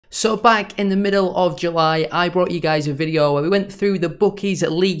So back in the middle of July, I brought you guys a video where we went through the Bookies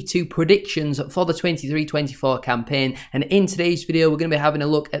League 2 predictions for the 23-24 campaign, and in today's video we're going to be having a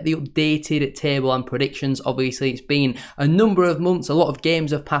look at the updated table and predictions. Obviously it's been a number of months, a lot of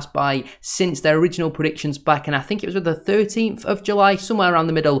games have passed by since their original predictions back, and I think it was the 13th of July, somewhere around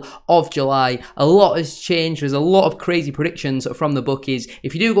the middle of July. A lot has changed, there's a lot of crazy predictions from the bookies.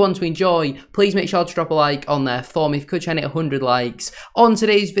 If you do go on to enjoy, please make sure to drop a like on there for me. If you could try and hit 100 likes on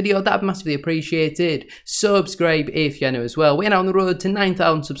today's video, that'd be massively appreciated. Subscribe if you're new as well. We're now on the road to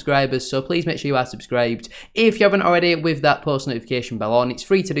 9,000 subscribers, so please make sure you are subscribed if you haven't already, with that post notification bell on. It's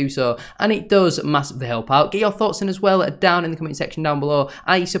free to do so and it does massively help out. Get your thoughts in as well down in the comment section down below.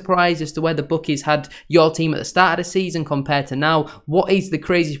 Are you surprised as to where the bookies had your team at the start of the season compared to now? What is the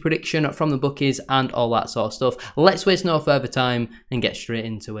craziest prediction from the bookies and all that sort of stuff? Let's waste no further time and get straight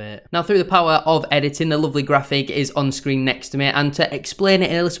into it. Now, through the power of editing, the lovely graphic is on screen next to me, and to explain it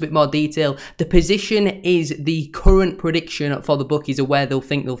in a little bit more detail, the position is the current prediction for the bookies of where they'll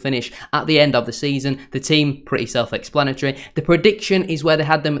think they'll finish at the end of the season. The team, pretty self-explanatory. The prediction is where they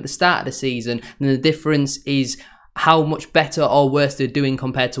had them at the start of the season, and the difference is how much better or worse they're doing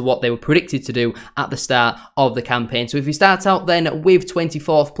compared to what they were predicted to do at the start of the campaign. So if we start out then with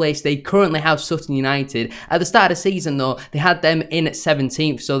 24th place, they currently have Sutton United. At the start of the season though, they had them in at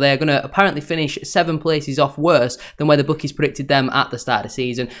 17th, so they're going to apparently finish 7 places off worse than where the bookies predicted them at the start of the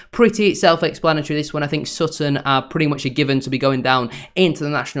season. Pretty self-explanatory this one. I think Sutton are pretty much a given to be going down into the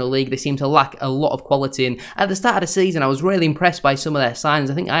National League. They seem to lack a lot of quality, and at the start of the season I was really impressed by some of their signs.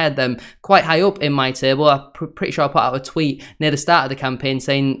 I think I had them quite high up in my table. I'm pretty sure I put out a tweet near the start of the campaign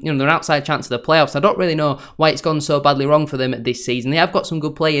saying, you know, they're an outside chance of the playoffs. I don't really know why it's gone so badly wrong for them this season. They have got some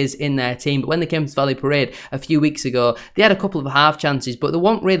good players in their team, but when they came to Valley Parade a few weeks ago, they had a couple of half chances, but they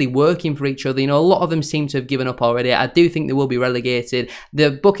weren't really working for each other. You know, a lot of them seem to have given up already. I do think they will be relegated.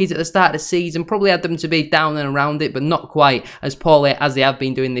 The bookies at the start of the season probably had them to be down and around it, but not quite as poorly as they have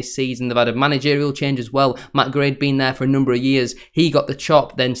been doing this season. They've had a managerial change as well. Matt Gray had been there for a number of years. He got the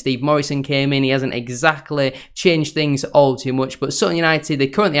chop, then Steve Morrison came in. He hasn't exactly changed things all too much, but Sutton United, they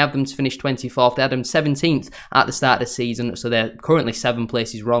currently have them to finish 24th. They had them 17th at the start of the season, so they're currently 7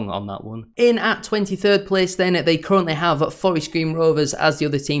 places wrong on that one. In at 23rd place then, they currently have Forest Green Rovers as the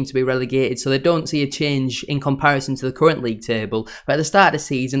other team to be relegated, so they don't see a change in comparison to the current league table. But at the start of the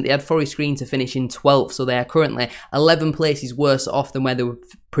season, they had Forest Green to finish in 12th, so they are currently 11 places worse off than where they were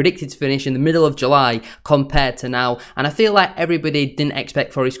predicted to finish in the middle of July compared to now. And I feel like everybody didn't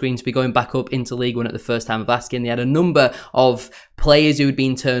expect Forest Green to be going back up into League One at the first time of asking. They had a number of players who had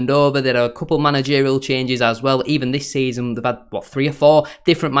been turned over. There are a couple managerial changes as well. Even this season, they've had, what, 3 or 4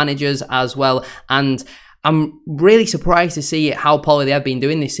 different managers as well. And I'm really surprised to see how poorly they have been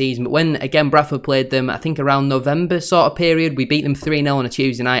doing this season. But when, again, Bradford played them, I think around November sort of period, we beat them 3-0 on a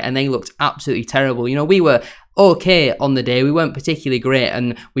Tuesday night, and they looked absolutely terrible. You know, we were okay on the day, we weren't particularly great,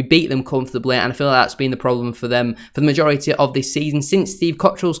 and we beat them comfortably, and I feel like that's been the problem for them for the majority of this season. Since Steve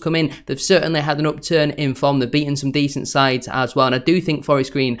Cottrell's come in, they've certainly had an upturn in form. They've beaten some decent sides as well, and I do think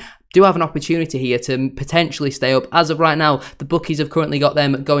Forest Green do have an opportunity here to potentially stay up. As of right now, the bookies have currently got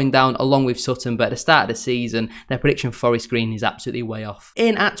them going down along with Sutton, but at the start of the season, their prediction for Forest Green is absolutely way off.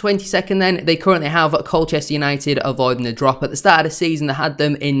 In at 22nd then, they currently have Colchester United avoiding the drop. At the start of the season, they had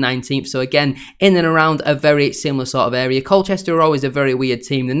them in 19th, so again, in and around a very similar sort of area. Colchester are always a very weird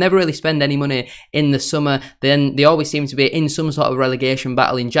team. They never really spend any money in the summer. Then they always seem to be in some sort of relegation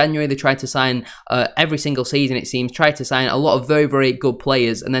battle. In January, they tried to sign, every single season it seems, tried to sign a lot of very, very good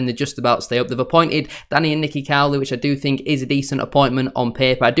players, and then they just about stay up. They've appointed Danny and Nicky Cowley, which I do think is a decent appointment on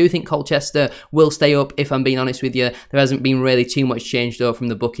paper. I do think Colchester will stay up, if I'm being honest with you. There hasn't been really too much change though from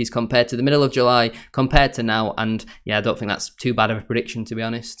the bookies compared to the middle of July, compared to now, and yeah, I don't think that's too bad of a prediction, to be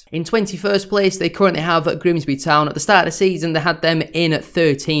honest. In 21st place, they currently have Grimsby Town. At the start of the season, they had them in at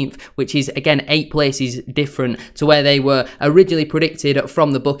 13th, which is again 8 places different to where they were originally predicted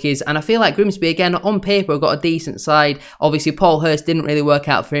from the bookies, and I feel like Grimsby, again, on paper, have got a decent side. Obviously, Paul Hurst didn't really work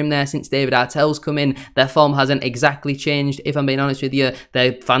out for him there since David Artell's come in. Their form hasn't exactly changed, if I'm being honest with you.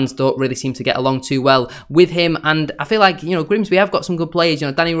 Their fans don't really seem to get along too well with him, and I feel like, you know, Grimsby have got some good players. You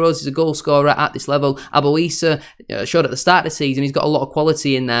know, Danny Rose is a goal scorer at this level. Aboisa showed at the start of the season he's got a lot of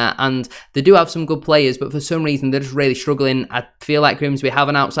quality in there, and they do have some good players, but for some reason they're just really struggling. I feel like Grimsby have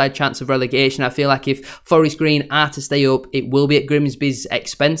an outside chance of relegation. I feel like if Forest Green are to stay up, it will be at Grimsby's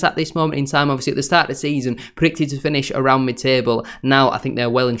expense at this moment in time. Obviously, at the start of the season, predicted to finish around mid-table. Now, I think they're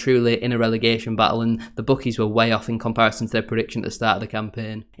well and truly in a relegation battle, and the bookies were way off in comparison to their prediction at the start of the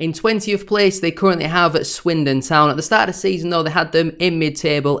campaign. In 20th place, they currently have Swindon Town. At the start of the season, though, they had them in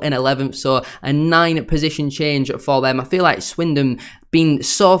mid-table in 11th, so a 9 position change for them. I feel like Swindon been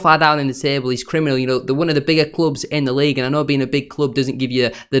so far down in the table is criminal. You know, they're one of the bigger clubs in the league, and I know being a big club doesn't give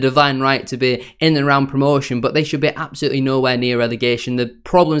you the divine right to be in and around promotion, but they should be absolutely nowhere near relegation. The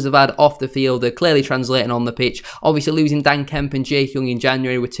problems they've had off the field are clearly translating on the pitch. Obviously, losing Dan Kemp and Jake Young in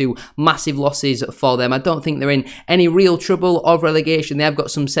January were two massive losses for them. I don't think they're in any real trouble of relegation. They have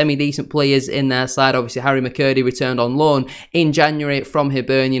got some semi-decent players in their side. Obviously, Harry McCurdy returned on loan in January from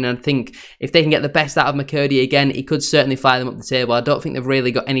Hibernian, and I think if they can get the best out of McCurdy again, he could certainly fire them up the table. I don't think they've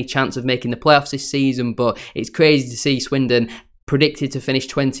really got any chance of making the playoffs this season, but it's crazy to see Swindon predicted to finish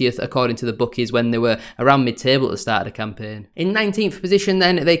 20th according to the bookies when they were around mid-table at the start of the campaign. In 19th position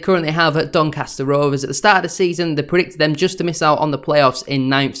then, they currently have Doncaster Rovers. At the start of the season, they predicted them just to miss out on the playoffs in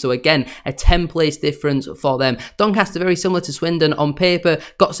 9th, so again, a 10-place difference for them. Doncaster very similar to Swindon on paper,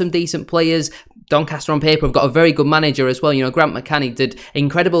 got some decent players. Doncaster on paper have got a very good manager as well. You know, Grant McCanny did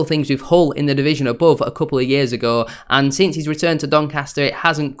incredible things with Hull in the division above a couple of years ago, and since he's returned to Doncaster, it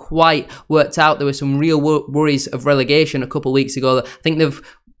hasn't quite worked out. There were some real worries of relegation a couple of weeks ago. I think they've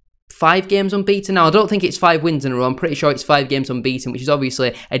 5 games unbeaten now. I don't think it's 5 wins in a row. I'm pretty sure it's 5 games unbeaten, which is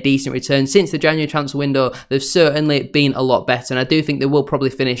obviously a decent return. Since the January transfer window, they've certainly been a lot better, and I do think they will probably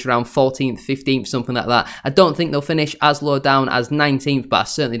finish around 14th, 15th, something like that. I don't think they'll finish as low down as 19th, but I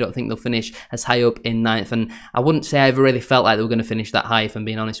certainly don't think they'll finish as high up in 9th, and I wouldn't say I ever really felt like they were going to finish that high, if I'm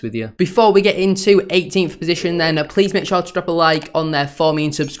being honest with you. Before we get into 18th position then, please make sure to drop a like on there for me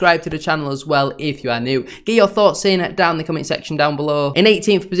and subscribe to the channel as well if you are new. Get your thoughts in down in the comment section down below. In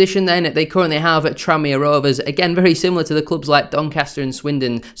 18th position then, they currently have Tranmere Rovers. Again, very similar to the clubs like Doncaster and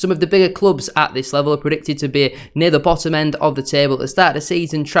Swindon. Some of the bigger clubs at this level are predicted to be near the bottom end of the table. At the start of the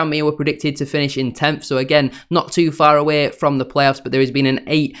season, Tranmere were predicted to finish in 10th, so again, not too far away from the playoffs, but there has been an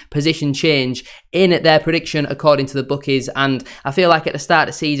 8-position change in their prediction according to the bookies, and I feel like at the start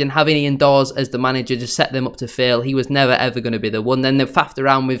of the season, having Ian Dawes as the manager just set them up to fail. He was never ever going to be the one. Then they've faffed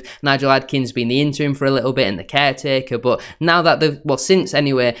around with Nigel Adkins being the interim for a little bit and the caretaker, but now that they've, well, since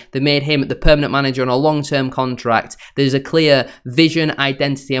anyway, they made him the permanent manager on a long-term contract, there's a clear vision,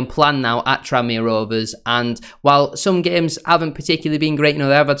 identity and plan now at Tranmere Rovers, and while some games haven't particularly been great, you know,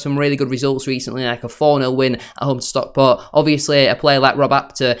 they've had some really good results recently, like a 4-0 win at home to Stockport. Obviously, a player like Rob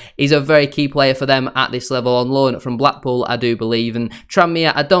Apter is a very key player for them at this level on loan from Blackpool, I do believe, and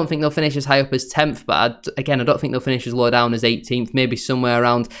Tranmere, I don't think they'll finish as high up as 10th, but again, I don't think they'll finish as low down as 18th, maybe somewhere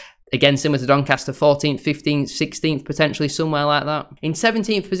around, again, similar to Doncaster, 14th, 15th, 16th, potentially somewhere like that. In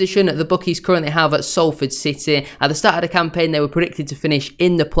 17th position, the bookies currently have at Salford City. At the start of the campaign, they were predicted to finish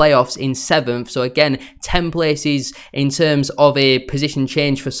in the playoffs in 7th. So again, 10 places in terms of a position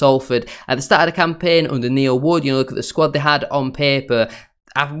change for Salford. At the start of the campaign, under Neil Wood, you know, look at the squad they had on paper,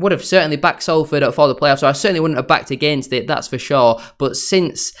 I would have certainly backed Salford for the playoffs, so I certainly wouldn't have backed against it, that's for sure. But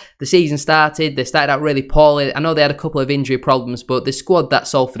since the season started, they started out really poorly. I know they had a couple of injury problems, but the squad that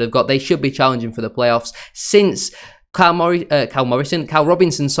Salford have got, they should be challenging for the playoffs. Since Carl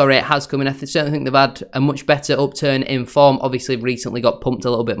Robinson, sorry, has come in. I certainly think they've had a much better upturn in form. Obviously, recently got pumped a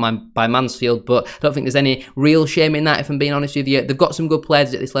little bit by Mansfield, but I don't think there's any real shame in that, if I'm being honest with you. They've got some good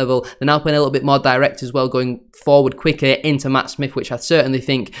players at this level. They're now playing a little bit more direct as well, going forward quicker into Matt Smith, which I certainly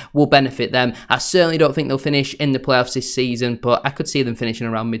think will benefit them. I certainly don't think they'll finish in the playoffs this season, but I could see them finishing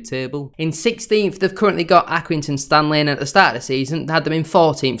around mid-table. In 16th, they've currently got Accrington Stanley, and at the start of the season, they had them in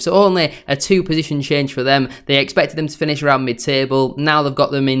 14th, so only a 2-position change for them. They expected them to finish around mid-table. Now they've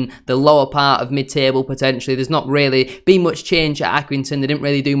got them in the lower part of mid-table potentially. There's not really been much change at Accrington. They didn't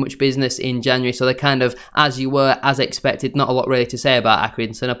really do much business in January, so they're kind of as you were, as expected. Not a lot really to say about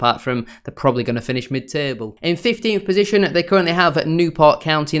Accrington, apart from they're probably going to finish mid-table. In 15th position, they currently have Newport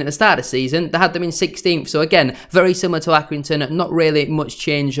County, and at the start of the season, they had them in 16th, so again, very similar to Accrington, not really much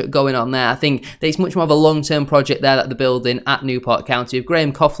change going on there. I think that it's much more of a long-term project there that they're building at Newport County, with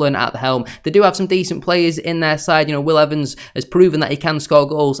Graham Coughlin at the helm. They do have some decent players in their side. You know, Will Evans has proven that he can score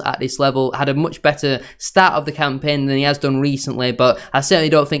goals at this level, had a much better start of the campaign than he has done recently, but I certainly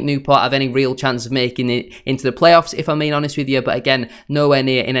don't think Newport have any real chance of making it into the playoffs, if I'm being honest with you, but again, nowhere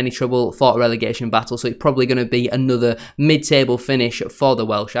near in any trouble for a relegation battle, so it's probably going to be another mid-table finish for the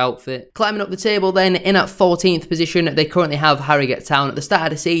Welsh outfit. Climbing up the table then, in at 14th position, they currently have Harrogate Town. At the start of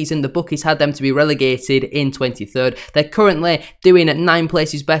the season, the bookies had them to be relegated in 23rd. They're currently doing 9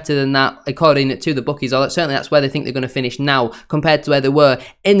 places better than that, according to the bookies, or certainly that's where they think think they're going to finish now compared to where they were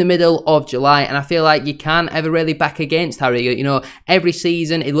in the middle of July. And I feel like you can't ever really back against Harrogate. You know, every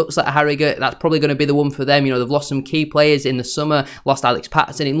season it looks like Harrogate, that's probably going to be the one for them. You know, they've lost some key players in the summer, lost Alex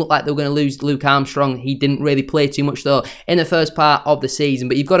Patterson. It looked like they were going to lose Luke Armstrong. He didn't really play too much though in the first part of the season.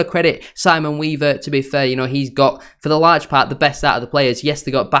 But you've got to credit Simon Weaver, to be fair. You know, he's got, for the large part, the best out of the players. Yes,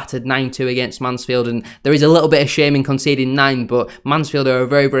 they got battered 9-2 against Mansfield, and there is a little bit of shame in conceding 9, but Mansfield are a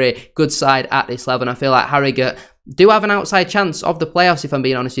very, very good side at this level, and I feel like Harrogate do have an outside chance of the playoffs, if I'm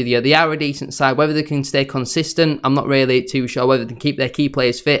being honest with you. They are a decent side. Whether they can stay consistent, I'm not really too sure. Whether they can keep their key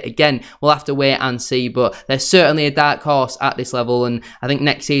players fit, again, we'll have to wait and see. But they're certainly a dark horse at this level. And I think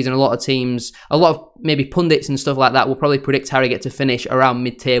next season, a lot of teams, a lot of maybe pundits and stuff like that will probably predict Harrogate to finish around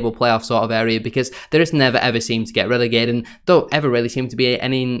mid-table playoff sort of area, because they just never ever seem to get relegated and don't ever really seem to be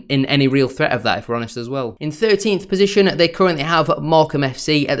in any real threat of that, if we're honest as well. In 13th position, they currently have Morecambe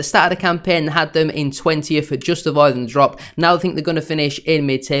FC. At the start of the campaign, they had them in 20th, just avoiding the drop. Now I think they're going to finish in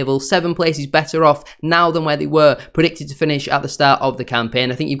mid-table, 7 places better off now than where they were predicted to finish at the start of the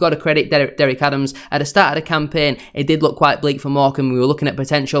campaign. I think you've got to credit Derek Adams. At the start of the campaign, it did look quite bleak for Morecambe. We were looking at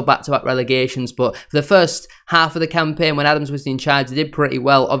potential back-to-back relegations, but for the first half of the campaign, when Adams was in charge, they did pretty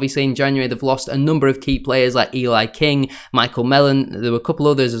well. Obviously, in January, they've lost a number of key players like Eli King, Michael Mellon. There were a couple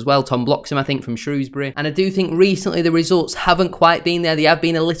others as well. Tom Bloxham, I think, from Shrewsbury. And I do think recently the results haven't quite been there. They have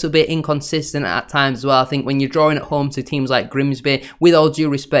been a little bit inconsistent at times as well. I think when you're drawing at home to teams like Grimsby, with all due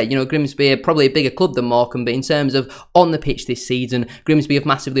respect, you know, Grimsby are probably a bigger club than Morecambe, but in terms of on the pitch this season, Grimsby have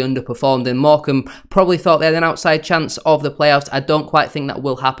massively underperformed, and Morecambe probably thought they had an outside chance of the playoffs. I don't quite think that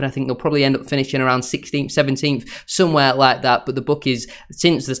will happen. I think they'll probably end up finishing around 16th, 17th, somewhere like that. But the bookies,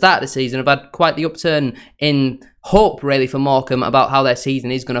 since the start of the season, have had quite the upturn in hope really for Morecambe about how their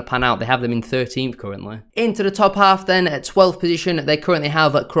season is going to pan out. They have them in 13th currently. Into the top half then, at 12th position, they currently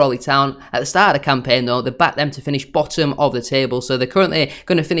have at Crawley Town. At the start of the campaign though, they backed them to finish bottom of the table, so they're currently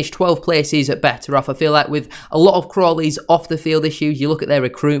going to finish 12 places better off. I feel like with a lot of Crawley's off the field issues, you look at their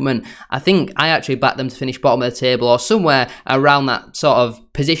recruitment, I think I actually backed them to finish bottom of the table or somewhere around that sort of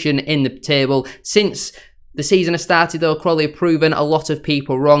position in the table. Since the season has started though, Crawley have proven a lot of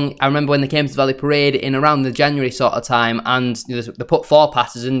people wrong. I remember when they came to the Valley Parade in around the January sort of time, and they put 4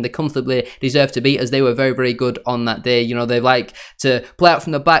 passes and they comfortably deserved to beat us. They were very, very good on that day. You know, they like to play out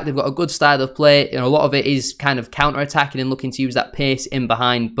from the back. They've got a good style of play. You know, a lot of it is kind of counter-attacking and looking to use that pace in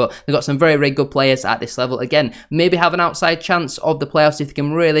behind, but they've got some very, very good players at this level. Again, maybe have an outside chance of the playoffs if they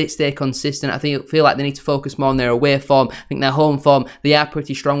can really stay consistent. I feel like they need to focus more on their away form. I think their home form, they are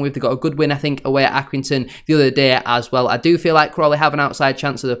pretty strong with. They've got a good win, I think, away at Accrington the other day as well. I do feel like Crawley have an outside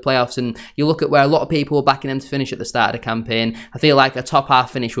chance of the playoffs, and you look at where a lot of people were backing them to finish at the start of the campaign. I feel like a top half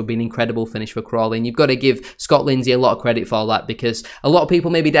finish would be an incredible finish for Crawley, and you've got to give Scott Lindsay a lot of credit for that, because a lot of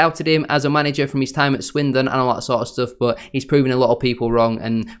people maybe doubted him as a manager from his time at Swindon and all that sort of stuff, but he's proven a lot of people wrong,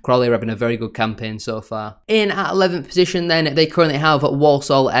 and Crawley are having a very good campaign so far. In at 11th position then, they currently have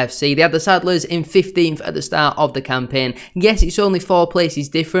Walsall FC. They had the Saddlers in 15th at the start of the campaign. Yes, it's only 4 places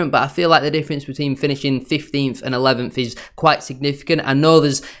different, but I feel like the difference between finishing 15th and 11th is quite significant. I know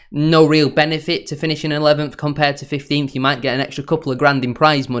there's no real benefit to finishing 11th compared to 15th. You might get an extra couple of grand in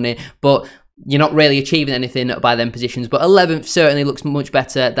prize money, but you're not really achieving anything by them positions. But 11th certainly looks much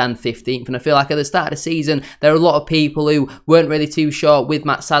better than 15th. And I feel like at the start of the season, there are a lot of people who weren't really too sure with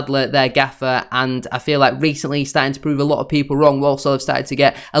Matt Sadler, their gaffer. And I feel like recently he's starting to prove a lot of people wrong. Walsall have started to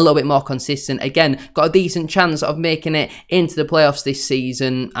get a little bit more consistent. Again, got a decent chance of making it into the playoffs this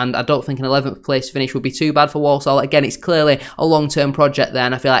season. And I don't think an 11th place finish would be too bad for Walsall. Again, it's clearly a long-term project there.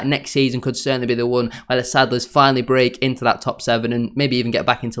 And I feel like next season could certainly be the one where the Sadlers finally break into that top 7 and maybe even get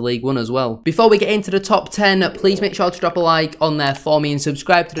back into League One as well. Before we get into the top 10, please make sure to drop a like on there for me and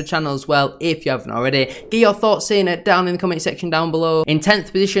subscribe to the channel as well if you haven't already. Get your thoughts in down in the comment section down below. In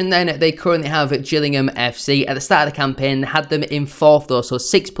 10th position then, they currently have Gillingham FC. At the start of the campaign, they had them in 4th though, so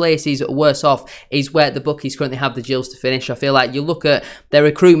 6 places worse off is where the bookies currently have the Gills to finish. I feel like you look at their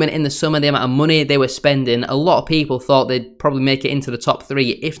recruitment in the summer, the amount of money they were spending, a lot of people thought they'd probably make it into the top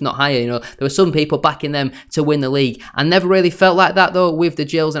 3, if not higher. You know, there were some people backing them to win the league. I never really felt like that though with the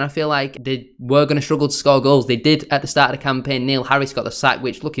Gills, and I feel like they were going to struggle to score goals. They did at the start of the campaign. Neil Harris got the sack,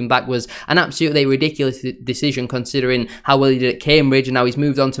 which looking back was an absolutely ridiculous decision considering how well he did at Cambridge, and now he's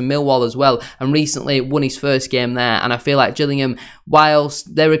moved on to Millwall as well and recently won his first game there. And I feel like Gillingham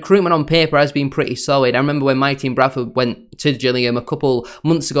whilst their recruitment on paper has been pretty solid. I remember when my team Bradford went to Gillingham a couple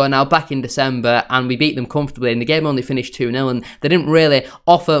months ago now, back in December, and we beat them comfortably, and the game only finished 2-0, and they didn't really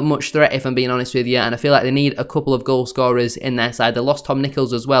offer much threat, if I'm being honest with you, and I feel like they need a couple of goal scorers in their side. They lost Tom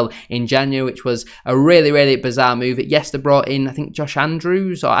Nichols as well in January, which was a really, really bizarre move. Yes, they brought in, I think, Josh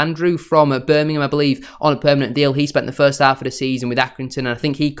Andrews, or Andrew from Birmingham, I believe, on a permanent deal. He spent the first half of the season with Accrington, and I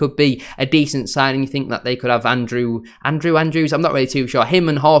think he could be a decent signing. You think that they could have Andrews, I'm not really too sure. Him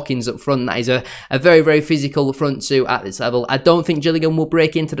and Hawkins up front, that is a very, very physical front two at this level. I don't think Gillingham will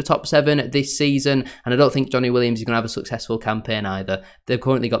break into the top 7 this season, and I don't think Johnny Williams is going to have a successful campaign either. They've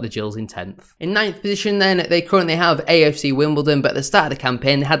currently got the Gills in 10th. In 9th position then, they currently have AFC Wimbledon, but at the start of the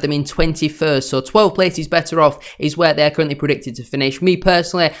campaign, they had them in 21st, so 12 places better off is where they're currently predicted to finish. Me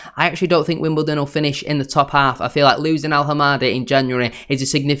personally, I actually don't think Wimbledon will finish in the top half. I feel like losing Al Hamadi in January is a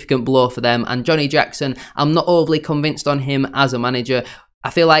significant blow for them, and Johnny Jackson, I'm not overly convinced on him as a manager. I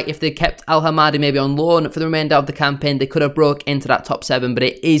feel like if they kept Al Hamadi maybe on loan for the remainder of the campaign, they could have broke into that top 7, but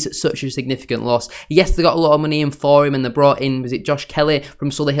it is such a significant loss. Yes, they got a lot of money in for him, and they brought in, was it Josh Kelly from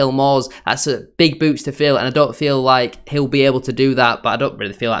Solihull Moors? That's a big boots to fill, and I don't feel like he'll be able to do that, but I don't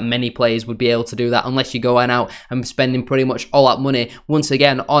really feel like many players would be able to do that unless you're going out and spending pretty much all that money once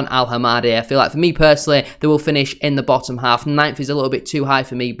again on Al Hamadi. I feel like for me personally, they will finish in the bottom half. 9th is a little bit too high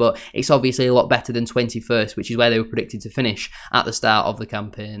for me, but it's obviously a lot better than 21st, which is where they were predicted to finish at the start of the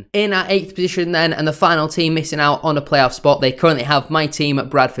campaign. In our 8th position then, and the final team missing out on a playoff spot, they currently have my team at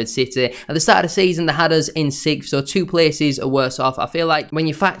Bradford City. At the start of the season, they had us in 6th, so 2 places are worse off. I feel like when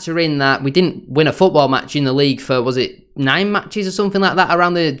you factor in that we didn't win a football match in the league for, was it 9 matches or something like that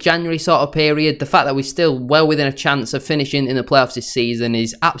around the January sort of period, the fact that we're still well within a chance of finishing in the playoffs this season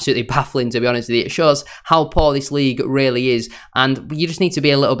is absolutely baffling, to be honest with you. It shows how poor this league really is, and you just need to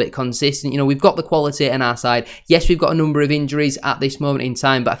be a little bit consistent. You know, we've got the quality on our side. Yes, we've got a number of injuries at this moment in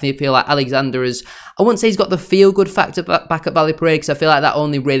time, but I feel like Alexander is, I wouldn't say he's got the feel-good factor back at Valley Parade, because I feel like that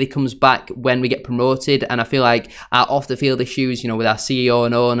only really comes back when we get promoted, and I feel like our off-the-field issues, you know, with our CEO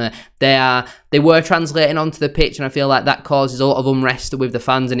and owner, they were translating onto the pitch, and I feel like that causes a lot of unrest with the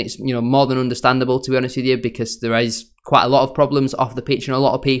fans, and it's, you know, more than understandable, to be honest with you, because there is quite a lot of problems off the pitch, and a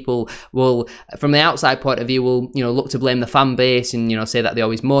lot of people will, from the outside point of view, will, you know, look to blame the fan base and, you know, say that they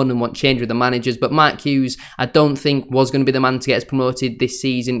always moan and want change with the managers. But Mark Hughes, I don't think was going to be the man to get us promoted this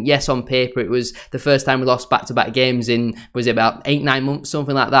season. Yes, on paper it was the first time we lost back-to-back games in, was it about 8-9 months,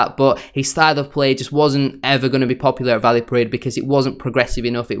 something like that, but his style of play just wasn't ever going to be popular at Valley Parade because it wasn't progressive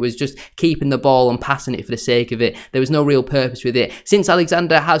enough. It was just keeping the ball and passing it for the sake of it. There was no real purpose with it. Since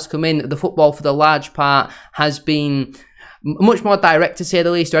Alexander has come in, the football for the large part has been much more direct, to say the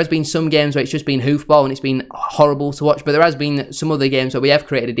least. There has been some games where it's just been hoofball and it's been horrible to watch, but there has been some other games where we have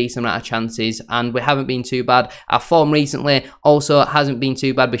created a decent amount of chances and we haven't been too bad. Our form recently also hasn't been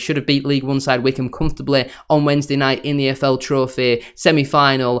too bad. We should have beat League One side Wickham comfortably on Wednesday night in the EFL Trophy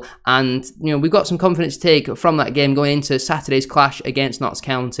semi-final, and you know, we've got some confidence to take from that game going into Saturday's clash against Notts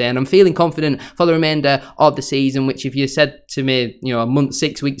County, and I'm feeling confident for the remainder of the season, which if you said to me, you know,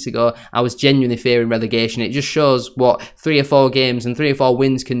 6 weeks ago, I was genuinely fearing relegation. It just shows what 3 or 4 games and 3 or 4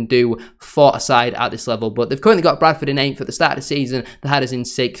 wins can do for a side at this level. But they've currently got Bradford in 8th at the start of the season. They had us in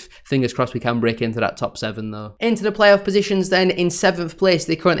 6th. Fingers crossed we can break into that top 7 though. Into the playoff positions then, in 7th place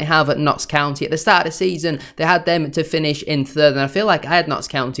they currently have at Notts County. At the start of the season they had them to finish in 3rd, and I feel like I had Notts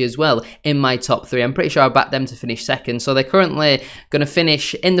County as well in my top 3. I'm pretty sure I backed them to finish 2nd, so they're currently going to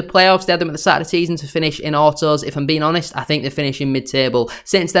finish in the playoffs. They had them at the start of the season to finish in autos. If I'm being honest, I think they're finishing mid-table.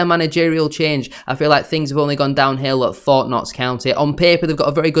 Since their managerial change, I feel like things have only gone downhill for Notts County. On paper, they've got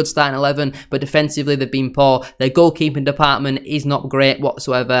a very good starting 11, but defensively they've been poor. Their goalkeeping department is not great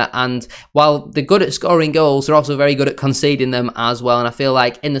whatsoever, and while they're good at scoring goals, they're also very good at conceding them as well, and I feel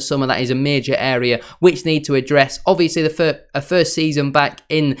like in the summer that is a major area which they need to address. Obviously, a first season back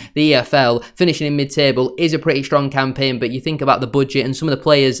in the EFL, finishing in mid-table is a pretty strong campaign, but you think about the budget and some of the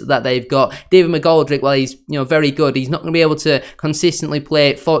players that they've got. David McGoldrick, while he's, you know, very good, he's not going to be able to consistently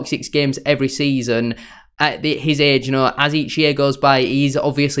play 46 games every season. At his age, you know, as each year goes by, he's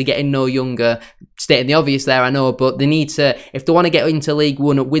obviously getting no younger. Stating the obvious there, I know, but they need to, if they want to get into League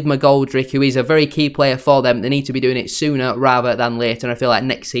One with McGoldrick, who is a very key player for them, they need to be doing it sooner rather than later. And I feel like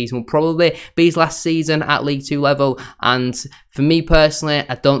next season will probably be his last season at League 2 level. And for me personally,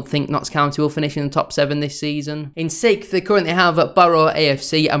 I don't think Notts County will finish in the top 7 this season. In 6th, they currently have Barrow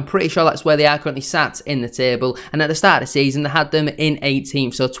AFC. I'm pretty sure that's where they are currently sat in the table. And at the start of the season, they had them in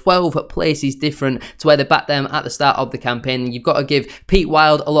 18th. So 12 places different to where they backed them at the start of the campaign. You've got to give Pete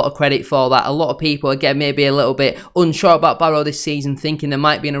Wild a lot of credit for that. A lot of people people, again, maybe a little bit unsure about Barrow this season, thinking they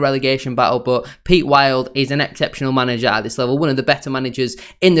might be in a relegation battle, but Pete Wild is an exceptional manager at this level, one of the better managers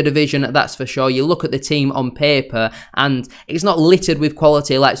in the division, that's for sure. You look at the team on paper, and it's not littered with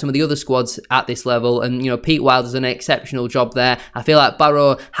quality like some of the other squads at this level, and, you know, Pete Wild does an exceptional job there. I feel like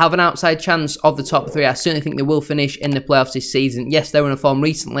Barrow have an outside chance of the top three. I certainly think they will finish in the playoffs this season. Yes, their run of form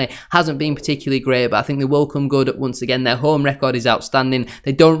recently hasn't been particularly great, but I think they will come good once again. Their home record is outstanding.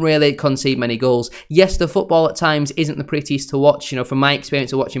 They don't really concede many goals. Yes, the football at times isn't the prettiest to watch. You know, from my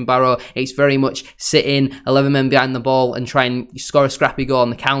experience of watching Barrow, it's very much sit in, 11 men behind the ball and try and score a scrappy goal on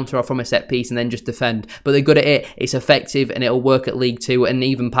the counter or from a set piece and then just defend. But they're good at it, it's effective, and it'll work at League 2 and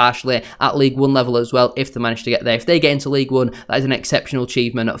even partially at League 1 level as well if they manage to get there. If they get into League 1, that is an exceptional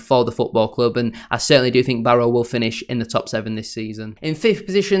achievement for the football club, and I certainly do think Barrow will finish in the top 7 this season. In 5th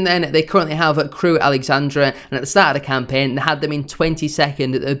position then, they currently have Crewe Alexandra, and at the start of the campaign, they had them in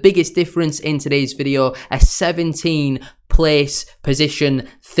 22nd. The biggest difference in today's video, a 17 place, position,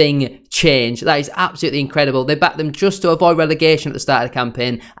 thing change. That is absolutely incredible. They backed them just to avoid relegation at the start of the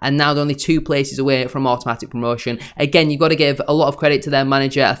campaign, and now they're only 2 places away from automatic promotion. Again, you've got to give a lot of credit to their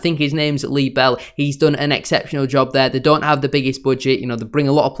manager. I think his name's Lee Bell. He's done an exceptional job there. They don't have the biggest budget. You know, they bring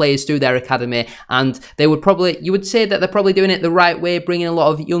a lot of players through their academy, and they would probably, you would say that they're probably doing it the right way, bringing a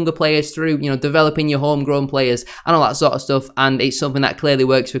lot of younger players through, you know, developing your homegrown players and all that sort of stuff, and it's something that clearly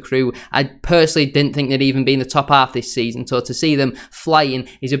works for Crewe. I personally didn't think they'd even be in the top half this season, so to see them flying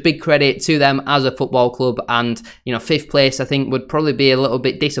is a big credit to them as a football club, and, you know, 5th place I think would probably be a little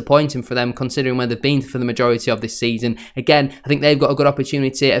bit disappointing for them considering where they've been for the majority of this season. Again, I think they've got a good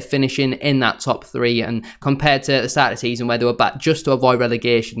opportunity of finishing in that top 3, and compared to the start of the season where they were back just to avoid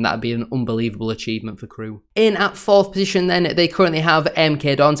relegation, that would be an unbelievable achievement for Crewe. In at 4th position then, they currently have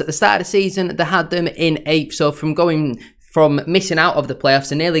MK Dons. At the start of the season, they had them in 8th, so from missing out of the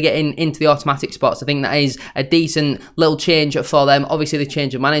playoffs and nearly getting into the automatic spots, I think that is a decent little change for them. Obviously, the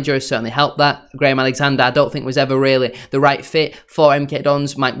change of manager has certainly helped that. Graham Alexander, I don't think was ever really the right fit for MK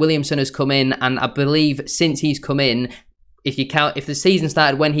Dons. Mike Williamson has come in, and I believe since he's come in, if the season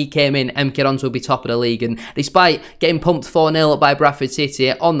started when he came in, MK Dons will be top of the league. And despite getting pumped 4-0 by Bradford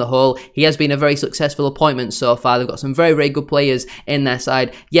City, on the whole, he has been a very successful appointment so far. They've got some very, very good players in their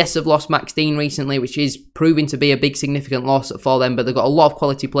side. Yes, they've lost Max Dean recently, which is proving to be a big significant loss for them, but they've got a lot of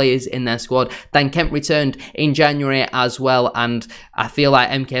quality players in their squad. Dan Kemp returned in January as well, and I feel like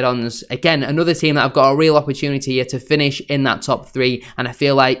MK Dons, again, another team that have got a real opportunity here to finish in that top 3, and I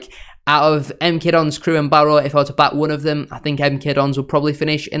feel like out of MK Dons, Crewe and Barrow, if I were to back one of them, I think MK Dons will probably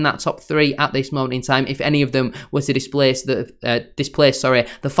finish in that top 3 at this moment in time. If any of them were to displace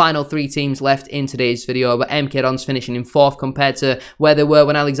the final 3 teams left in today's video, but MK Dons finishing in 4th compared to where they were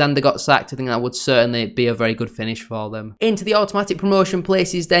when Alexander got sacked, I think that would certainly be a very good finish for them. Into the automatic promotion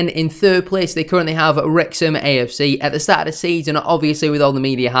places then, in 3rd place, they currently have Wrexham AFC. At the start of the season, obviously with all the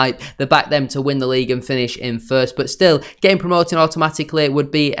media hype, they backed them to win the league and finish in 1st, but still, getting promoted automatically would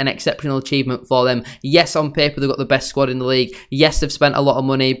be an exceptional achievement for them. Yes, on paper they've got the best squad in the league. Yes, they've spent a lot of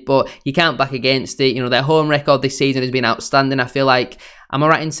money, but you can't back against it. You know, their home record this season has been outstanding. I feel like, am I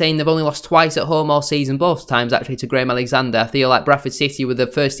right in saying they've only lost twice at home all season, both times actually to Graham Alexander? I feel like Bradford City were the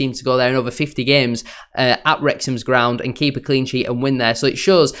first team to go there in over 50 games at Wrexham's ground and keep a clean sheet and win there. So it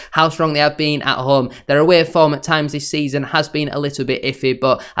shows how strong they have been at home. Their away form at times this season has been a little bit iffy,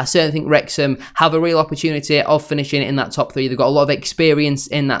 but I certainly think Wrexham have a real opportunity of finishing in that top 3. They've got a lot of experience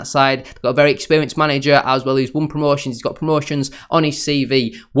in that side. They've got a very experienced manager as well who's won promotions. He's got promotions on his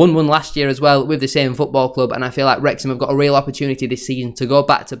CV. Won one last year as well with the same football club, and I feel like Wrexham have got a real opportunity this season to go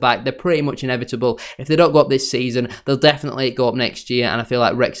back to back. They're pretty much inevitable. If they don't go up this season, they'll definitely go up next year, and I feel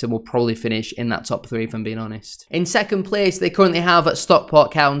like Wrexham will probably finish in that top 3 if I'm being honest. In 2nd place, they currently have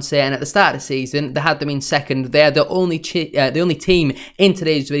Stockport County, and at the start of the season, they had them in 2nd. They are the only team in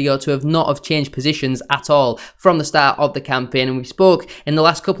today's video to have not have changed positions at all from the start of the campaign, and we spoke in the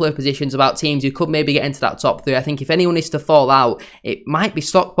last couple of positions about teams who could maybe get into that top 3. I think if anyone is to fall out, it might be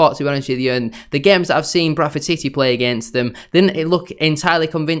Stockport, to be honest with you, and the games that I've seen Bradford City play against them didn't it look entirely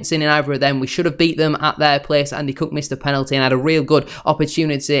convincing in either of them. We should have beat them at their place. Andy Cook missed a penalty and had a real good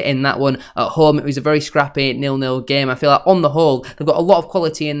opportunity in that one at home. It was a very scrappy 0-0 game. I feel like on the whole, they've got a lot of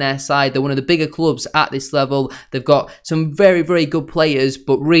quality in their side. They're one of the bigger clubs at this level. They've got some very, very good players,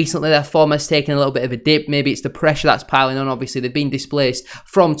 but recently their form has taken a little bit of a dip. Maybe it's the pressure that's piling on. Obviously, they've been displaced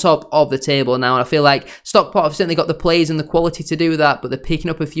from top of the table now, and I feel like Stockport have certainly got the players and the quality to do that, but they're picking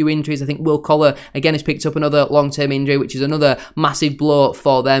up a few injuries. I think Will Collar, again, has picked up another long-term injury, which is another massive blow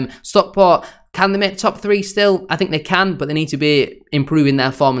for them. Stockport Can they make top 3 still? I think they can, but they need to be improving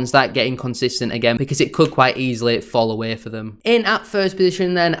their form and start getting consistent again, because it could quite easily fall away for them. In at first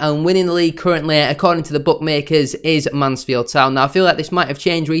position then, and winning the league currently, according to the bookmakers, is Mansfield Town. Now, I feel like this might have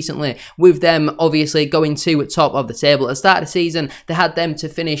changed recently, with them obviously going to top of the table. At the start of the season, they had them to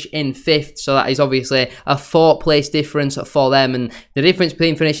finish in 5th, so that is obviously a 4-place difference for them, and the difference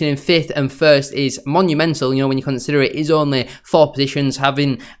between finishing in 5th and 1st is monumental, you know, when you consider it is only 4 positions,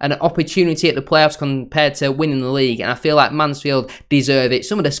 having an opportunity at the playoffs compared to winning the league, and I feel like Mansfield deserve it.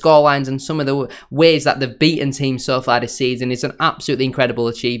 Some of the scorelines and some of the ways that they've beaten teams so far this season is an absolutely incredible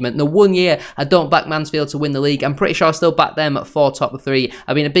achievement. The 1 year I don't back Mansfield to win the league, I'm pretty sure I still back them for top 3.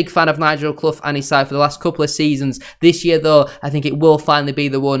 I've been a big fan of Nigel Clough and his side for the last couple of seasons. This year though, I think it will finally be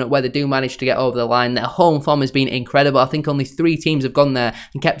the one where they do manage to get over the line. Their home form has been incredible. I think only 3 teams have gone there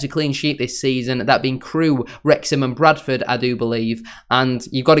and kept a clean sheet this season, that being Crewe, Wrexham and Bradford, I do believe, and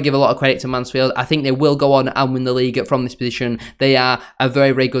you've got to give a lot of credit to Mansfield. I think they will go on and win the league from this position. They are a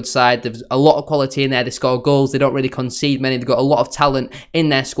very, very good side. There's a lot of quality in there. They score goals. They don't really concede many. They've got a lot of talent in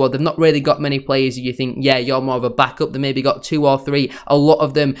their squad. They've not really got many players you think, yeah, you're more of a backup. They maybe got 2 or 3. A lot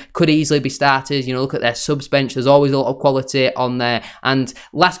of them could easily be starters. You know, look at their subs bench. There's always a lot of quality on there. And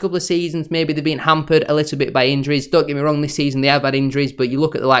last couple of seasons, maybe they've been hampered a little bit by injuries. Don't get me wrong, this season they have had injuries, but you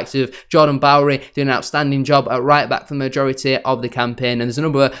look at the likes of Jordan Bowery doing an outstanding job at right back for the majority of the campaign. And there's a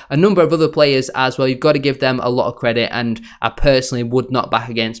number of other players as well. You've got to give them a lot of credit, and I personally would not back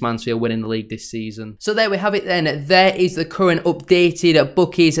against Mansfield winning the league this season. So there we have it then. There is the current updated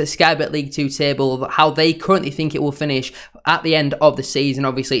bookies at Sky Bet League 2 table, how they currently think it will finish at the end of the season.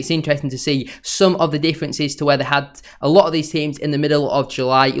 Obviously, it's interesting to see some of the differences to where they had a lot of these teams in the middle of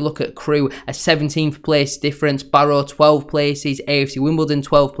July. You look at Crewe, a 17th place difference, Barrow 12 places, AFC Wimbledon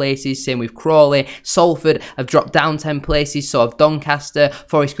 12 places, same with Crawley. Salford have dropped down 10 places, so have Doncaster.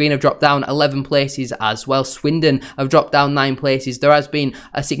 Forest Green have dropped down 11 places as well. Swindon have dropped down 9 places. There has been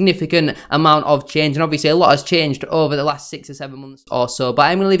a significant amount of change, and obviously a lot has changed over the last 6 or 7 months or so. But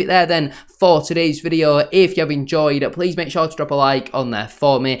I'm going to leave it there then for today's video. If you have enjoyed, please make sure to drop a like on there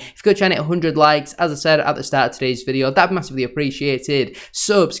for me. If you could try and hit 100 likes, as I said at the start of today's video, that'd be massively appreciated.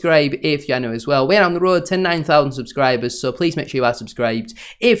 Subscribe if you're new as well. We're on the road to 9,000 subscribers, so please make sure you are subscribed.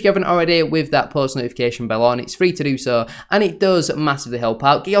 If you haven't already, with that post notification bell on, it's free to do so, and it does massively help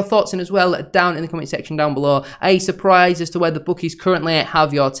out. Get your thoughts in as well down in the comment section down below. Are you surprised as to where the bookies currently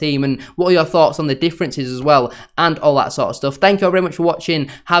have your team, and what are your thoughts on the differences as well, and all that sort of stuff. Thank you all very much for watching.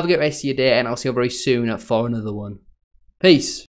 Have a great rest of your day, and I'll see you very soon for another one. Peace.